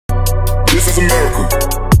is America.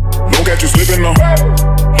 Don't catch you slipping now.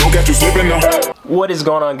 Don't catch you slipping now. What is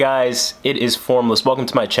going on, guys? It is Formless. Welcome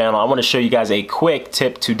to my channel. I want to show you guys a quick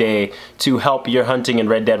tip today to help your hunting in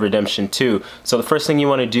Red Dead Redemption 2. So the first thing you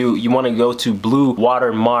want to do, you want to go to Blue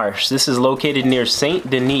Water Marsh. This is located near Saint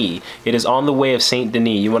Denis. It is on the way of Saint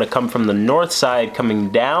Denis. You want to come from the north side coming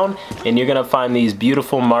down, and you're going to find these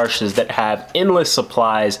beautiful marshes that have endless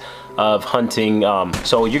supplies of hunting.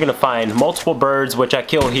 So you're gonna find multiple birds, which I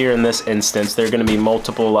kill here in this instance. There are gonna be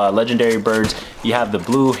multiple legendary birds. You have the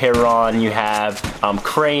blue heron, you have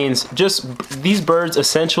cranes. Just these birds,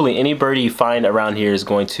 essentially any bird you find around here is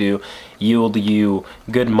going to yield you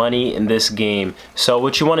good money in this game. So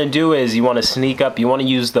what you want to do is you want to sneak up. You want to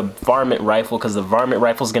use the varmint rifle, because the varmint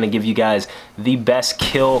rifle is going to give you guys the best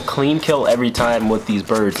kill, clean kill every time with these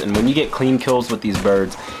birds. And when you get clean kills with these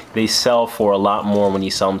birds, they sell for a lot more when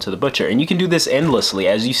you sell them to the butcher. And you can do this endlessly.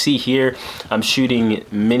 As you see here, I'm shooting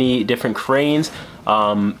many different cranes.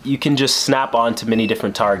 You can just snap onto many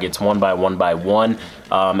different targets one by one.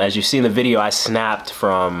 As you see in the video, I snapped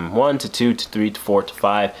from 1 to 2 to 3 to 4 to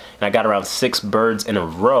 5, and I got around 6 birds in a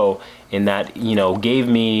row, and that, you know, gave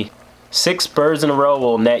me 6 birds in a row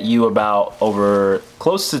will net you about over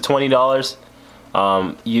close to $20.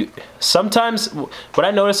 Sometimes what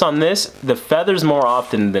I notice on this, the feathers more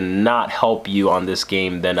often than not help you on this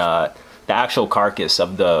game than the actual carcass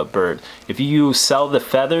of the bird. If you sell the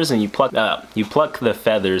feathers and you pluck the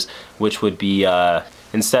feathers, which would be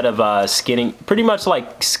instead of skinning, pretty much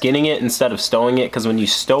like skinning it instead of stowing it, because when you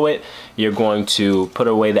stow it, you're going to put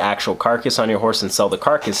away the actual carcass on your horse and sell the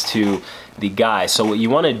carcass to the guy. So what you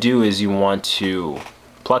want to do is you want to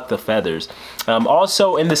pluck the feathers.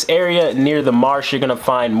 Also in this area near the marsh, you're gonna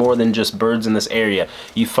find more than just birds in this area.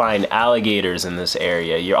 You find alligators in this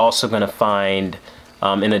area. You're also gonna find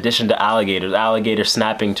in addition to alligators, alligator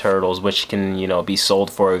snapping turtles, which can, you know, be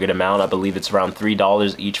sold for a good amount. I believe it's around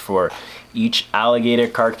 $3 each for each alligator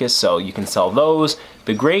carcass, so you can sell those.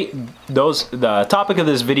 The topic of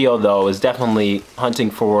this video though is definitely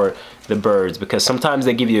hunting for the birds, because sometimes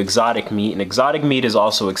they give you exotic meat, and exotic meat is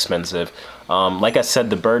also expensive. Like I said,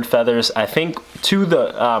 the bird feathers, I think to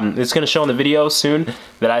the it's gonna show in the video soon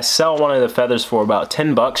that I sell one of the feathers for about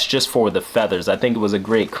 10 bucks just for the feathers. I think it was a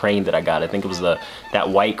great crane that I got. I think it was that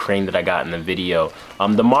white crane that I got in the video.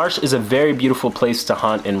 The marsh is a very beautiful place to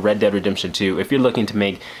hunt in Red Dead Redemption 2. If you're looking to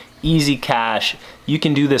make easy cash, you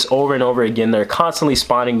can do this over and over again. They're constantly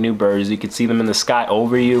spawning new birds. You can see them in the sky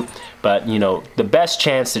over you, but you know, the best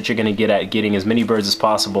chance that you're gonna get at getting as many birds as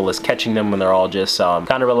possible is catching them when they're all just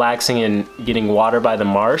kind of relaxing and getting water by the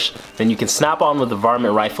marsh. Then you can snap on with the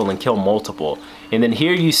varmint rifle and kill multiple. And then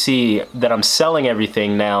here you see that I'm selling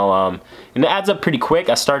everything now, and it adds up pretty quick.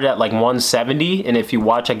 I started at like 170, and if you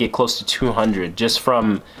watch, I get close to 200 just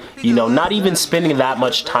from, you know, not even spending that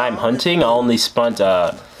much time hunting. I only spent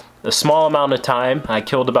a small amount of time. I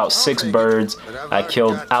killed about 6 birds. I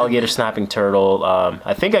killed alligator snapping turtle.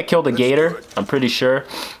 I think I killed a gator, I'm pretty sure.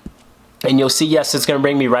 And you'll see, yes, it's gonna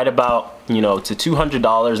bring me right about, you know, to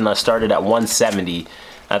 $200, and I started at 170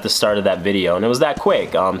 at the start of that video, and it was that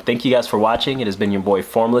quick. Thank you guys for watching. It has been your boy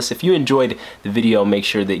Formless. If you enjoyed the video, make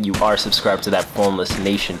sure that you are subscribed to that Formless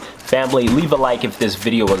Nation family. Leave a like if this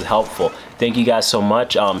video was helpful. Thank you guys so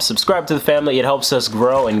much. Subscribe to the family. It helps us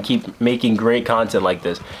grow and keep making great content like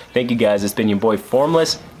this. Thank you guys. It's been your boy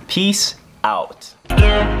Formless. Peace out. Working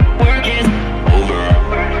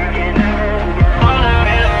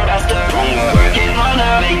on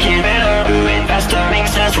making better, doing faster,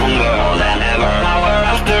 makes us stronger.